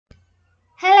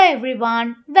Hello everyone,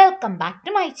 welcome back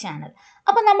to my channel.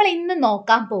 അപ്പോൾ നമ്മൾ ഇന്ന്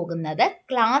നോക്കാൻ പോകുന്നത്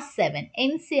ക്ലാസ് 7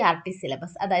 NCERT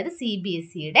സിലബസ് അതായത്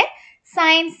CBSEയുടെ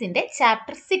സയൻസിന്റെ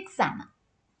ചാപ്റ്റർ 6 ആണ്.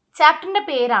 ചാപ്റ്ററിന്റെ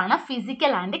പേരാണ്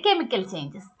ഫിസിക്കൽ ആൻഡ് കെമിക്കൽ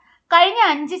ചേഞ്ചസ്. കഴിഞ്ഞ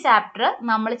 5 ചാപ്റ്റർ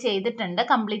നമ്മൾ ചെയ്തിട്ടുണ്ട്,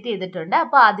 കംപ്ലീറ്റ് ചെയ്തിട്ടുണ്ട്.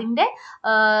 അപ്പോൾ അതിൻ്റെ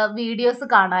വീഡിയോസ്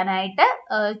കാണാനായിട്ട്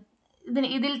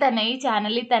ഇതിൽ തന്നെ ഈ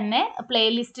ചാനലിൽ തന്നെ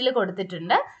പ്ലേലിസ്റ്റിൽ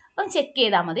കൊടുത്തിട്ടുണ്ട്. ഒന്ന് ചെക്ക്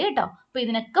ചെയ്താൽ മതി കേട്ടോ. അപ്പോൾ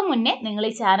ഇതിനൊക്കെ മുന്നേ നിങ്ങൾ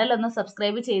ഈ ചാനൽ ഒന്ന്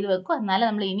സബ്സ്ക്രൈബ് ചെയ്ത് വെക്കും, എന്നാലും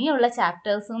നമ്മൾ ഇനിയുള്ള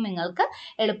ചാപ്റ്റേഴ്സും നിങ്ങൾക്ക്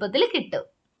എളുപ്പത്തിൽ കിട്ടും.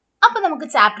 അപ്പോൾ നമുക്ക്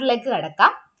ചാപ്റ്ററിലേക്ക്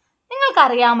കിടക്കാം.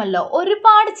 നിങ്ങൾക്കറിയാമല്ലോ,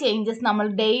 ഒരുപാട് ചേഞ്ചസ് നമ്മൾ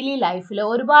ഡെയിലി ലൈഫിൽ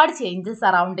ഒരുപാട് ചേഞ്ചസ്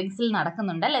സറൗണ്ടിങ്സിൽ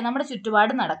നടക്കുന്നുണ്ട് അല്ലേ, നമ്മുടെ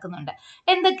ചുറ്റുപാട് നടക്കുന്നുണ്ട്.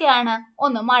 എന്തൊക്കെയാണ്?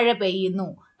 ഒന്ന്, മഴ പെയ്യുന്നു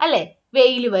അല്ലേ,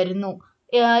 വെയിൽ വരുന്നു,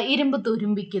 ഇരുമ്പ്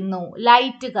തുരുമ്പിക്കുന്നു,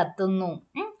 ലൈറ്റ് കത്തുന്നു,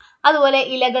 അതുപോലെ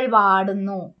ഇലകൾ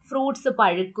വാടുന്നു, ഫ്രൂട്ട്സ്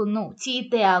പഴുക്കുന്നു,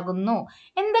 ചീത്തയാകുന്നു,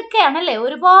 എന്തൊക്കെയാണല്ലേ,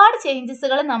 ഒരുപാട്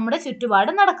ചേഞ്ചസുകൾ നമ്മുടെ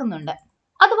ചുറ്റുപാട് നടക്കുന്നുണ്ട്.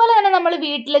 അതുപോലെ തന്നെ നമ്മൾ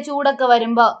വീട്ടിലെ ചൂടൊക്കെ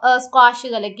വരുമ്പോൾ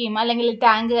സ്ക്വാഷ് കലക്കിയും അല്ലെങ്കിൽ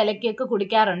ടാങ്ക് കലക്കിയൊക്കെ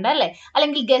കുടിക്കാറുണ്ട് അല്ലേ,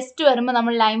 അല്ലെങ്കിൽ ഗസ്റ്റ് വരുമ്പോൾ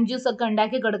നമ്മൾ ലൈം ജ്യൂസ് ഒക്കെ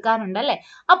ഉണ്ടാക്കി കൊടുക്കാറുണ്ട് അല്ലേ.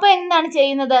 അപ്പോൾ എന്താണ്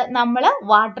ചെയ്യുന്നത്? നമ്മൾ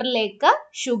വാട്ടറിലേക്ക്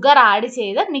ഷുഗർ ആഡ്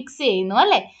ചെയ്ത് മിക്സ് ചെയ്യുന്നു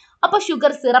അല്ലേ. അപ്പോൾ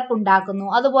ഷുഗർ സിറപ്പ് ഉണ്ടാക്കുന്നു,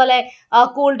 അതുപോലെ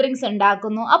കൂൾ ഡ്രിങ്ക്സ്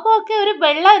ഉണ്ടാക്കുന്നു. അപ്പോൾ ഒക്കെ ഒരു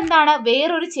വെള്ളം എന്താണ്,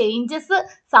 വേറൊരു ചേഞ്ചസ്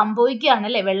സംഭവിക്കുകയാണ്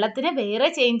അല്ലേ, വെള്ളത്തിന് വേറെ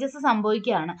ചേഞ്ചസ്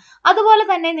സംഭവിക്കുകയാണ്. അതുപോലെ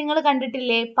തന്നെ നിങ്ങൾ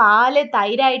കണ്ടിട്ടില്ലേ പാല്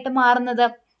തൈരായിട്ട് മാറുന്നത്?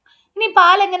 ഇനി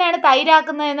പാൽ എങ്ങനെയാണ്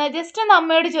തൈരാക്കുന്നതെന്ന് ജസ്റ്റ് ഒന്ന്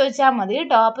അമ്മയോട് ചോദിച്ചാൽ മതി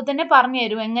കേട്ടോ, അപ്പോൾ തന്നെ പറഞ്ഞു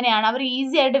തരും എങ്ങനെയാണ്. അവർ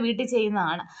ഈസി ആയിട്ട് വീട്ടിൽ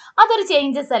ചെയ്യുന്നതാണ്. അതൊരു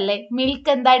ചേഞ്ചസ് അല്ലേ.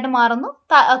 മിൽക്ക് എന്തായിട്ട് മാറുന്നു?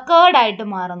 കേർഡായിട്ട്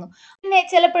മാറുന്നു. പിന്നെ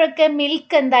ചിലപ്പോഴൊക്കെ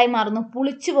മിൽക്ക് എന്തായി മാറുന്നു?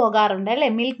 പുളിച്ചു പോകാറുണ്ട്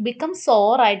അല്ലേ, മിൽക്ക് ബിക്കം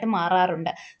സോറായിട്ട്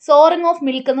മാറാറുണ്ട്. സോറിങ് ഓഫ്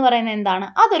മിൽക്ക് എന്ന് പറയുന്നത് എന്താണ്?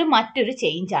 അതൊരു മറ്റൊരു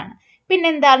ചേഞ്ചാണ്.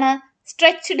 പിന്നെന്താണ്?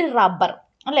 സ്ട്രെച്ച്ഡ് റബ്ബർ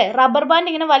അല്ലേ, റബ്ബർ ബാൻഡ്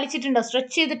ഇങ്ങനെ വലിച്ചിട്ടുണ്ടോ,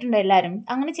 സ്ട്രെച്ച് ചെയ്തിട്ടുണ്ടോ എല്ലാവരും?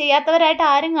 അങ്ങനെ ചെയ്യാത്തവരായിട്ട്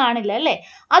ആരും കാണില്ല അല്ലേ.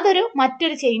 അതൊരു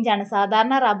മറ്റൊരു ചേഞ്ചാണ്.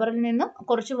 സാധാരണ റബ്ബറിൽ നിന്നും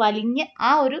കുറച്ച് വലിഞ്ഞ്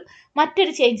ആ ഒരു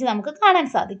മറ്റൊരു ചേഞ്ച് നമുക്ക് കാണാൻ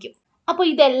സാധിക്കും. അപ്പോൾ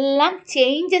ഇതെല്ലാം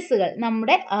ചേഞ്ചസുകൾ,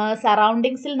 നമ്മുടെ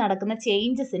സറൗണ്ടിങ്സിൽ നടക്കുന്ന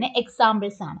ചേഞ്ചസിന്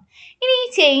എക്സാമ്പിൾസ് ആണ്. ഇനി ഈ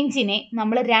ചേഞ്ചിനെ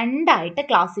നമ്മൾ രണ്ടായിട്ട്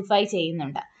ക്ലാസിഫൈ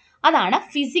ചെയ്യുന്നുണ്ട്. അതാണ്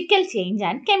physical change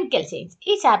and chemical change.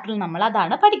 ഈ ചാപ്റ്ററിൽ നമ്മൾ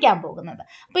അതാണ് പഠിക്കാൻ പോകുന്നത്.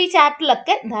 അപ്പോൾ ഈ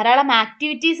ചാപ്റ്ററിലൊക്കെ ധാരാളം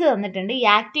ആക്ടിവിറ്റീസ് തന്നിട്ടുണ്ട്. ഈ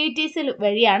ആക്ടിവിറ്റീസ്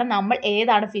വഴിയാണ് നമ്മൾ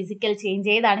ഏതാണ് ഫിസിക്കൽ ചേഞ്ച്,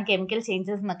 ഏതാണ് കെമിക്കൽ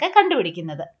ചേഞ്ചസ് എന്നൊക്കെ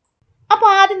കണ്ടുപിടിക്കുന്നത്. അപ്പോൾ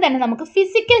ആദ്യം തന്നെ നമുക്ക്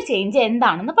ഫിസിക്കൽ ചേഞ്ച്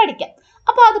എന്താണെന്ന് പഠിക്കാം.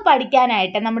 അപ്പോൾ അത്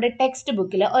പഠിക്കാനായിട്ട് നമ്മുടെ ടെക്സ്റ്റ്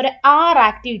ബുക്കിൽ ഒരു 6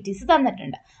 ആക്ടിവിറ്റീസ്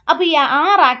തന്നിട്ടുണ്ട്. അപ്പോൾ ഈ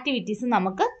 6 ആക്ടിവിറ്റീസ്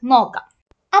നമുക്ക് നോക്കാം.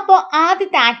 അപ്പോൾ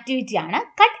ആദ്യത്തെ ആക്ടിവിറ്റി ആണ്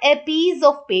cut A piece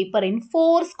of paper in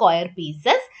 4 square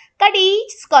pieces. Cut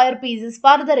each square pieces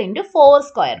further into 4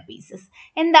 square pieces.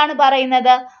 എന്താണ്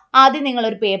പറയുന്നത്? ആദ്യം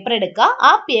നിങ്ങളൊരു പേപ്പർ എടുക്കുക,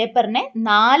 ആ പേപ്പറിനെ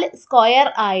 4 സ്ക്വയർ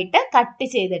ആയിട്ട് കട്ട്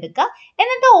ചെയ്തെടുക്കുക.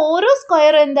 എന്നിട്ട് ഓരോ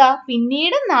സ്ക്വയർ എന്താ,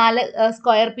 പിന്നീട് 4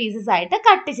 സ്ക്വയർ പീസസ് ആയിട്ട്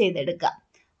കട്ട് ചെയ്തെടുക്കുക.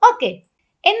 ഓക്കെ,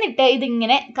 എന്നിട്ട്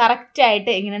ഇതിങ്ങനെ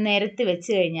കറക്റ്റായിട്ട് ഇങ്ങനെ നിരത്തി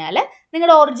വെച്ച് കഴിഞ്ഞാൽ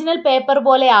നിങ്ങളുടെ ഒറിജിനൽ പേപ്പർ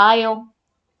പോലെ ആയോ?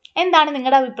 എന്താണ്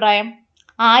നിങ്ങളുടെ അഭിപ്രായം?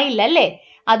 ആയില്ല അല്ലേ.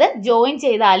 അത് ജോയിൻ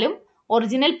ചെയ്താലും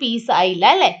ഒറിജിനൽ പീസ് ആയില്ല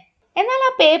അല്ലേ. എന്നാൽ ആ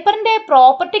പേപ്പറിൻ്റെ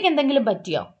പ്രോപ്പർട്ടിക്ക് എന്തെങ്കിലും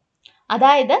പറ്റിയോ?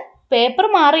 അതായത് പേപ്പർ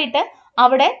മാറിയിട്ട്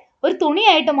അവിടെ ഒരു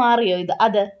തുണിയായിട്ട് മാറിയോ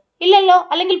അത്? ഇല്ലല്ലോ.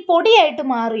 അല്ലെങ്കിൽ പൊടിയായിട്ട്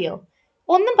മാറിയോ?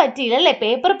 ഒന്നും പറ്റിയില്ല അല്ലേ.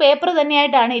 പേപ്പർ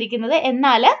തന്നെയായിട്ടാണ് ഇരിക്കുന്നത്,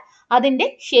 എന്നാൽ അതിൻ്റെ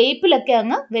ഷേപ്പിലൊക്കെ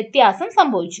അങ്ങ് വ്യത്യാസം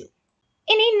സംഭവിച്ചു.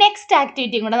 ഇനി നെക്സ്റ്റ്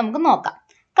ആക്ടിവിറ്റിയും കൂടെ നമുക്ക് നോക്കാം.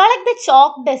 Collect the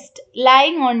chalk dust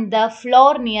lying on the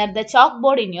floor near the chalk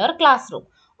board in your class room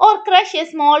or crush A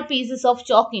small pieces of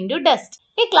chalk in to dust.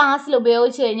 ഈ ക്ലാസ്സിൽ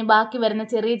ഉപയോഗിച്ച് കഴിഞ്ഞ് ബാക്കി വരുന്ന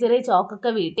ചെറിയ ചെറിയ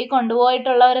ചോക്കൊക്കെ വീട്ടിൽ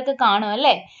കൊണ്ടുപോയിട്ടുള്ളവരൊക്കെ കാണും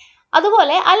അല്ലേ.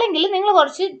 അതുപോലെ അല്ലെങ്കിൽ നിങ്ങൾ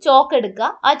കുറച്ച് ചോക്ക് എടുക്കുക,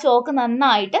 ആ ചോക്ക്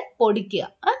നന്നായിട്ട് പൊടിക്കുക.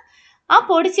 ആ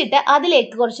പൊടിച്ചിട്ട്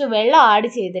അതിലേക്ക് കുറച്ച് വെള്ളം ആഡ്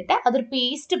ചെയ്തിട്ട് അതൊരു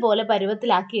പേസ്റ്റ് പോലെ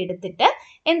പരുവത്തിലാക്കി എടുത്തിട്ട്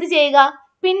എന്ത് ചെയ്യുക,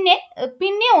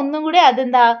 പിന്നെ ഒന്നും കൂടി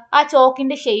അതെന്താ ആ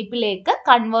ചോക്കിൻ്റെ ഷേപ്പിലേക്ക്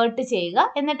കൺവേർട്ട് ചെയ്യുക.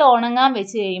 എന്നിട്ട് ഉണങ്ങാൻ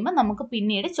വെച്ച് കഴിയുമ്പോൾ നമുക്ക്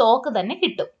പിന്നീട് ചോക്ക് തന്നെ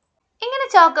കിട്ടും. ഇങ്ങനെ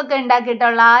ചോക്കൊക്കെ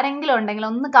ഉണ്ടാക്കിയിട്ടുള്ള ആരെങ്കിലും ഉണ്ടെങ്കിൽ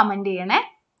ഒന്ന് കമൻറ്റ് ചെയ്യണേ.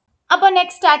 അപ്പോൾ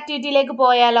നെക്സ്റ്റ് ആക്ടിവിറ്റിയിലേക്ക്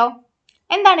പോയാലോ?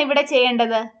 എന്താണ് ഇവിടെ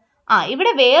ചെയ്യേണ്ടത്?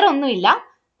 ഇവിടെ വേറൊന്നുമില്ല.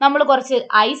 നമ്മൾ കുറച്ച്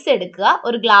ഐസ് എടുക്കുക,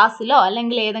 ഒരു ഗ്ലാസ്സിലോ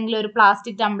അല്ലെങ്കിൽ ഏതെങ്കിലും ഒരു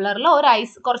പ്ലാസ്റ്റിക് ടംബ്ലറിലോ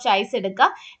കുറച്ച് ഐസ് എടുക്കുക.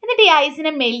 എന്നിട്ട് ഈ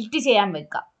ഐസിനെ മെൽറ്റ് ചെയ്യാൻ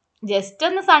വെക്കുക. ജസ്റ്റ്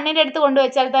ഒന്ന് സണ്ണിൻ്റെ അടുത്ത്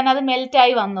കൊണ്ടുവച്ചാൽ തന്നെ അത്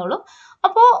മെൽറ്റായി വന്നോളും.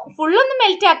 അപ്പോൾ ഫുള്ളൊന്നും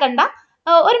മെൽറ്റ് ആക്കണ്ട,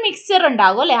 ഒരു മിക്സ്ചർ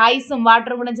ഉണ്ടാകും അല്ലേ, ഐസും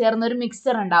വാട്ടറും കൂടെ ചേർന്ന് ഒരു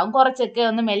മിക്സ്ചർ ഉണ്ടാകും, കുറച്ചൊക്കെ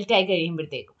ഒന്ന് മെൽറ്റായി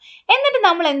കഴിയുമ്പോഴത്തേക്കും. എന്നിട്ട്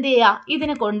നമ്മൾ എന്ത് ചെയ്യുക,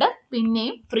 ഇതിനെ കൊണ്ട്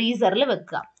പിന്നെയും ഫ്രീസറിൽ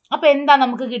വെക്കുക. അപ്പോൾ എന്താ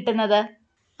നമുക്ക് കിട്ടുന്നത്?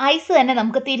 ഐസ് തന്നെ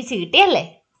നമുക്ക് തിരിച്ച് കിട്ടിയല്ലേ.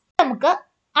 നമുക്ക്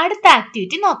അടുത്ത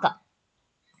ആക്ടിവിറ്റി നോക്കാം.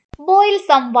 Boil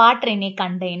some water in A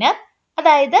container.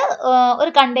 അതായത്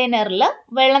ഒരു കണ്ടെയ്നറിൽ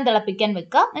വെള്ളം തിളപ്പിക്കാൻ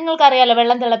വെക്കുക. നിങ്ങൾക്കറിയാലോ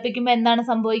വെള്ളം തിളപ്പിക്കുമ്പോൾ എന്താണ്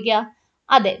സംഭവിക്കുക?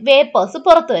 അതെ, വേപ്പേഴ്സ്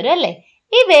പുറത്തു വരും അല്ലേ.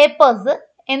 ഈ വേപ്പേഴ്സ്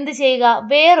എന്ത് ചെയ്യുക,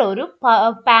 വേറൊരു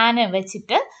പാന്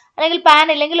വെച്ചിട്ട് അല്ലെങ്കിൽ പാൻ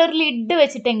ഇല്ലെങ്കിൽ ഒരു ലിഡ്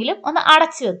വെച്ചിട്ടെങ്കിലും ഒന്ന്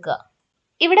അടച്ചു വെക്കുക.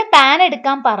 ഇവിടെ പാൻ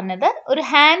എടുക്കാൻ പറഞ്ഞത് ഒരു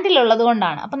ഹാൻഡിൽ ഉള്ളത്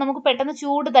കൊണ്ടാണ്. അപ്പം നമുക്ക് പെട്ടെന്ന്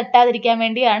ചൂട് തട്ടാതിരിക്കാൻ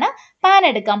വേണ്ടിയാണ് പാൻ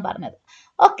എടുക്കാൻ പറഞ്ഞത്.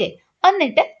 ഓക്കെ,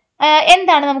 എന്നിട്ട്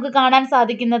എന്താണ് നമുക്ക് കാണാൻ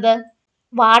സാധിക്കുന്നത്?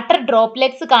 വാട്ടർ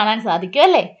ഡ്രോപ്ലെറ്റ്സ് കാണാൻ സാധിക്കും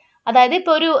അല്ലേ? അതായത്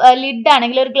ഇപ്പോൾ ഒരു ലിഡ്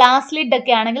ആണെങ്കിൽ, ഒരു ഗ്ലാസ് ലിഡ്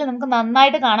ഒക്കെ ആണെങ്കിൽ നമുക്ക്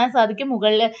നന്നായിട്ട് കാണാൻ സാധിക്കും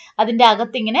മുകളിൽ അതിൻ്റെ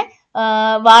അകത്തിങ്ങനെ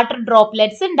വാട്ടർ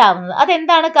ഡ്രോപ്ലെറ്റ്സ് ഉണ്ടാവുന്നത്.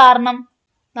 അതെന്താണ് കാരണം?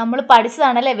 നമ്മൾ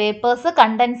പഠിച്ചതാണല്ലേ, വേപ്പേഴ്സ്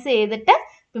കണ്ടൻസ് ചെയ്തിട്ട്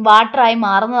വാട്ടറായി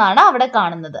മാറുന്നതാണ് അവിടെ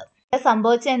കാണുന്നത്.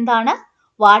 സംഭവിച്ചത് എന്താണ്?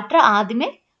 വാട്ടർ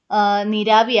ആദ്യമേ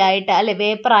നീരാവിയായിട്ട് അല്ലെ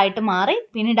വേപ്പറായിട്ട് മാറി,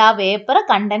 പിന്നീട് ആ വേപ്പർ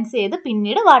കണ്ടൻസ് ചെയ്ത്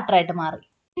പിന്നീട് വാട്ടറായിട്ട് മാറി.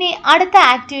 ഇനി അടുത്ത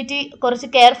ആക്ടിവിറ്റി കുറച്ച്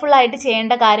കെയർഫുൾ ആയിട്ട്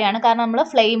ചെയ്യേണ്ട കാര്യമാണ്. കാരണം നമ്മൾ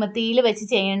ഫ്ലെയിം തീയിൽ വെച്ച്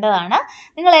ചെയ്യേണ്ടതാണ്.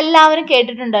 നിങ്ങൾ എല്ലാവരും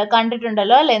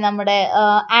കണ്ടിട്ടുണ്ടല്ലോ അല്ലേ, നമ്മുടെ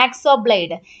ആക്സോ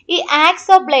ബ്ലേഡ്. ഈ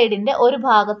ആക്സോ ബ്ലേഡിന്റെ ഒരു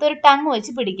ഭാഗത്ത് ഒരു ടങ്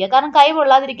വെച്ച് പിടിക്കുക. കാരണം കൈ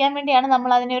പൊള്ളാതിരിക്കാൻ വേണ്ടിയാണ്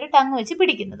നമ്മൾ അതിനെ ഒരു ടങ് വെച്ച്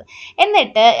പിടിക്കുന്നത്.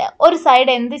 എന്നിട്ട് ഒരു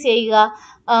സൈഡ് എന്ത് ചെയ്യുക?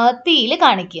 തീയിൽ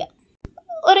കാണിക്കുക.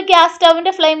 ഒരു ഗ്യാസ്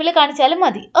സ്റ്റൗവിന്റെ ഫ്ലെയിമിൽ കാണിച്ചാലും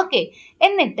മതി. ഓക്കെ,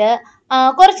 എന്നിട്ട്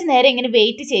കുറച്ച് നേരം ഇങ്ങനെ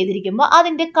വെയിറ്റ് ചെയ്തിരിക്കുമ്പോൾ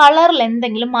അതിന്റെ കളറിൽ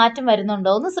എന്തെങ്കിലും മാറ്റം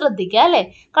വരുന്നുണ്ടോ എന്ന് ശ്രദ്ധിക്കുക അല്ലേ.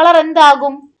 കളർ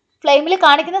എന്താകും? ഫ്ലെയിമിൽ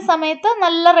കാണിക്കുന്ന സമയത്ത്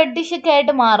നല്ല റെഡിഷ് ഒക്കെ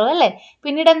ആയിട്ട് മാറും അല്ലേ.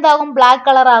 പിന്നീട് എന്താകും? ബ്ലാക്ക്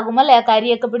കളർ ആകും അല്ലേ. ആ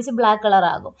കരിയൊക്കെ പിടിച്ച് ബ്ലാക്ക് കളർ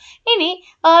ആകും. ഇനി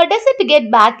does it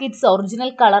get back its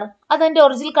original colour? അതിന്റെ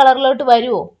ഒറിജിനൽ കളറിലോട്ട്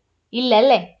വരുമോ? ഇല്ല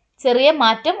അല്ലേ, ചെറിയ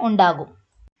മാറ്റം ഉണ്ടാകും.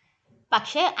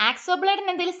 പക്ഷേ ആക്സോ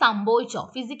ബ്ലേഡിന് എന്തെങ്കിലും സംഭവിച്ചോ?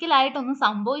 ഫിസിക്കലായിട്ടൊന്നും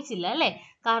സംഭവിച്ചില്ല അല്ലേ.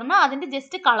 കാരണം അതിന്റെ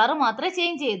ജസ്റ്റ് കളർ മാത്രമേ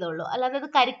ചേഞ്ച് ചെയ്തുള്ളൂ, അല്ലാതെ അത്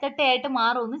കരിക്കട്ടയായിട്ട്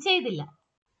മാറുമൊന്നും ചെയ്തില്ല.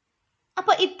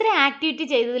 അപ്പോൾ ഇത്ര ആക്ടിവിറ്റി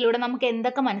ചെയ്തതിലൂടെ നമുക്ക്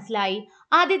എന്തൊക്കെ മനസ്സിലായി?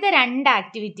 ആദ്യത്തെ 2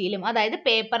 ആക്ടിവിറ്റിയിലും, അതായത്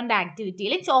പേപ്പറിന്റെ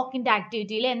ആക്ടിവിറ്റിയിലും ചോക്കിന്റെ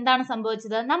ആക്ടിവിറ്റിയിലും എന്താണ്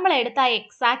സംഭവിച്ചത്? നമ്മൾ എടുത്ത ആ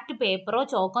എക്സാക്ട് പേപ്പറോ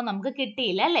ചോക്കോ നമുക്ക്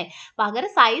കിട്ടിയില്ല അല്ലേ.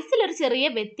 പകരം സൈസിൽ ഒരു ചെറിയ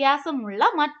വ്യത്യാസമുള്ള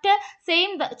മറ്റ്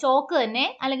സെയിം ചോക്ക് തന്നെ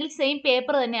അല്ലെങ്കിൽ സെയിം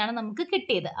പേപ്പർ തന്നെയാണ് നമുക്ക്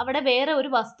കിട്ടിയത്. അവിടെ വേറെ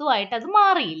ഒരു വസ്തുവായിട്ട് അത്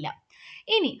മാറിയില്ല.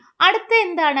 ഇനി അടുത്ത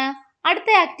എന്താണ്? അടുത്ത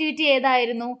ആക്ടിവിറ്റി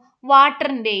ഏതായിരുന്നു?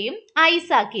 വാട്ടറിന്റെയും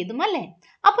ഐസ് ആക്കിയതും അല്ലേ.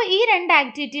 അപ്പൊ ഈ 2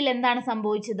 ആക്ടിവിറ്റിയിൽ എന്താണ്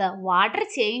സംഭവിച്ചത്? Water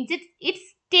change it's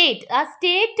state. ആ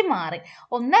സ്റ്റേറ്റ് മാറി.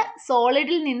 ഒന്ന്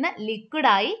സോളിഡിൽ നിന്ന്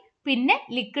ലിക്വിഡായി, പിന്നെ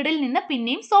ലിക്വിഡിൽ നിന്ന്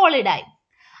പിന്നെയും സോളിഡായി.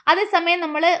 അതേസമയം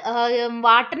നമ്മൾ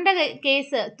വാട്ടറിന്റെ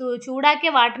കേസ്,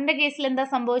 ചൂടാക്കിയ വാട്ടറിന്റെ കേസിൽ എന്താ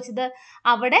സംഭവിച്ചത്?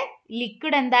 അവിടെ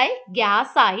ലിക്വിഡ് എന്തായി?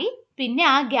 ഗ്യാസ് ആയി. പിന്നെ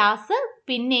ആ ഗ്യാസ്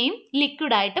പിന്നെയും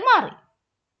ലിക്വിഡായിട്ട് മാറി.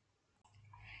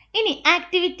 ഇനി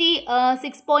ആക്ടിവിറ്റി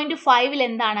 6.5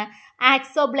 എന്താണ്?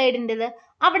 ആക്സോ ബ്ലേഡിൻ്റെത്.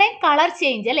 അവിടെ കളർ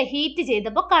ചേഞ്ച് അല്ലെ, ഹീറ്റ്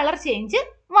ചെയ്തപ്പോൾ കളർ ചേഞ്ച്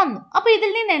വന്നു. അപ്പൊ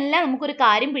ഇതിൽ നിന്നെല്ലാം നമുക്കൊരു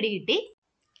കാര്യം പിടികിട്ടി.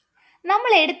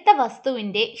 നമ്മൾ എടുത്ത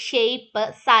വസ്തുവിന്റെ ഷേപ്പ്,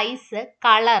 സൈസ്,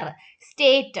 കളർ,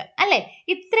 സ്റ്റേറ്റ് അല്ലെ,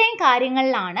 ഇത്രയും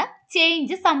കാര്യങ്ങളിലാണ്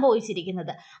ചേഞ്ച്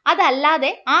സംഭവിച്ചിരിക്കുന്നത്. അതല്ലാതെ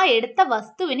ആ എടുത്ത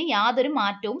വസ്തുവിന് യാതൊരു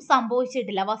മാറ്റവും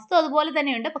സംഭവിച്ചിട്ടില്ല. വസ്തു അതുപോലെ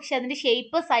തന്നെയുണ്ട്, പക്ഷെ അതിന്റെ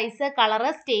ഷേപ്പ്, സൈസ്, കളർ,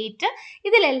 സ്റ്റേറ്റ്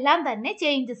ഇതിലെല്ലാം തന്നെ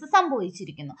ചേഞ്ചസ്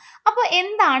സംഭവിച്ചിരിക്കുന്നു. അപ്പോൾ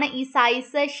എന്താണ് ഈ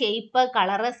സൈസ്, ഷേപ്പ്,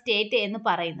 കളർ, സ്റ്റേറ്റ് എന്ന്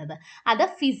പറയുന്നത്? അത്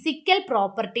ഫിസിക്കൽ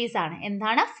പ്രോപ്പർട്ടീസ് ആണ്.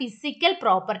 എന്താണ്? ഫിസിക്കൽ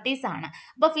പ്രോപ്പർട്ടീസ് ആണ്.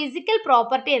 അപ്പോൾ ഫിസിക്കൽ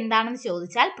പ്രോപ്പർട്ടി എന്താണെന്ന്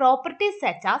ചോദിച്ചാൽ, properties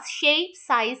such as shape,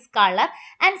 size, color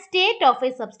and state of a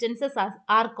substances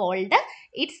are called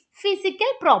its physical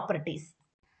properties.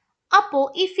 അപ്പോൾ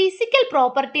ഈ ഫിസിക്കൽ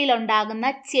പ്രോപ്പർട്ടിയിൽ ഉണ്ടാകുന്ന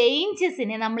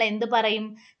ചേഞ്ചസിനെ നമ്മൾ എന്ത് പറയും?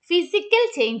 ഫിസിക്കൽ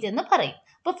ചേഞ്ച് എന്ന് പറയും.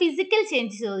 അപ്പോൾ ഫിസിക്കൽ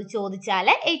ചേഞ്ച് ചോദിച്ചാൽ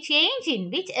A change in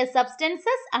which A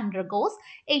substances undergoes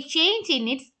A change in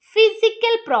its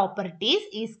physical properties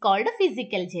is called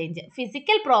physical change.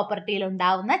 Physical പ്രോപ്പർട്ടിയിൽ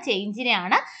ഉണ്ടാകുന്ന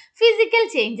ചേഞ്ചിനെയാണ് ഫിസിക്കൽ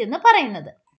ചേഞ്ച് എന്ന്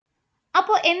പറയുന്നത്.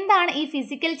 അപ്പോൾ എന്താണ് ഈ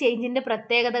ഫിസിക്കൽ ചേഞ്ചിന്റെ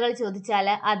പ്രത്യേകതകൾ ചോദിച്ചാൽ,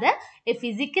 അത്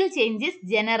ഫിസിക്കൽ ചേഞ്ചസ്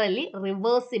ജനറലി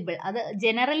റിവേഴ്സിബിൾ. അത്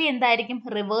ജനറലി എന്തായിരിക്കും?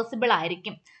 റിവേഴ്സിബിൾ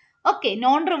ആയിരിക്കും. ഓക്കെ,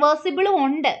 നോൺ റിവേഴ്സിബിളും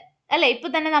ഉണ്ട് അല്ലെ. ഇപ്പൊ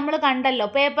തന്നെ നമ്മൾ കണ്ടല്ലോ,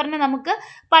 പേപ്പറിനെ നമുക്ക്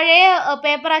പഴയ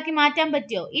പേപ്പറാക്കി മാറ്റാൻ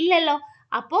പറ്റുമോ? ഇല്ലല്ലോ.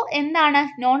 അപ്പോൾ എന്താണ്?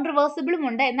 നോൺ റിവേഴ്സിബിളും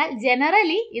ഉണ്ട്, എന്നാൽ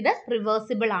ജനറലി ഇത്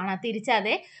റിവേഴ്സിബിൾ ആണ്.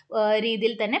 തിരിച്ചതേ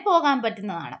രീതിയിൽ തന്നെ പോകാൻ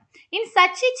പറ്റുന്നതാണ്. In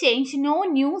such A change no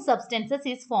new substances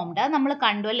is formed. അത് നമ്മൾ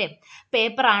കണ്ടു അല്ലേ.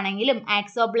 പേപ്പർ ആണെങ്കിലും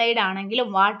ആക്സോ ബ്ലേഡ് ആണെങ്കിലും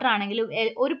വാട്ടർ ആണെങ്കിലും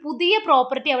ഒരു പുതിയ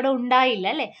പ്രോപ്പർട്ടി അവിടെ ഉണ്ടായില്ല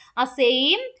അല്ലേ. ആ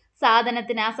സെയിം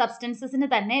സാധനത്തിന്, ആ സബ്സ്റ്റൻസസിന്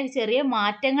തന്നെ ചെറിയ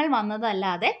മാറ്റങ്ങൾ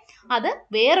വന്നതല്ലാതെ അത്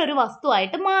വേറൊരു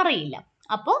വസ്തുവായിട്ട് മാറിയില്ല.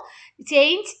 അപ്പോൾ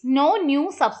change no new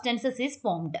substances is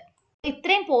formed.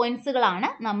 ഇത്രയും പോയിന്റ്സുകളാണ്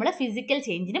നമ്മൾ ഫിസിക്കൽ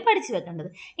ചേഞ്ചിന് പഠിച്ചു വെക്കേണ്ടത്.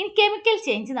 ഇനി കെമിക്കൽ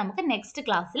ചേഞ്ച് നമുക്ക് നെക്സ്റ്റ്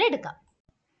ക്ലാസ്സിൽ എടുക്കാം.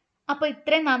 അപ്പോൾ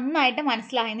ഇത്രയും നന്നായിട്ട്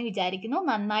മനസ്സിലായെന്ന് വിചാരിക്കുന്നു.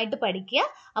 നന്നായിട്ട് പഠിക്കുക.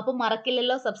 അപ്പോൾ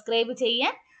മറക്കില്ലല്ലോ സബ്സ്ക്രൈബ്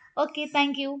ചെയ്യാൻ. Okay,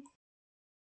 thank you.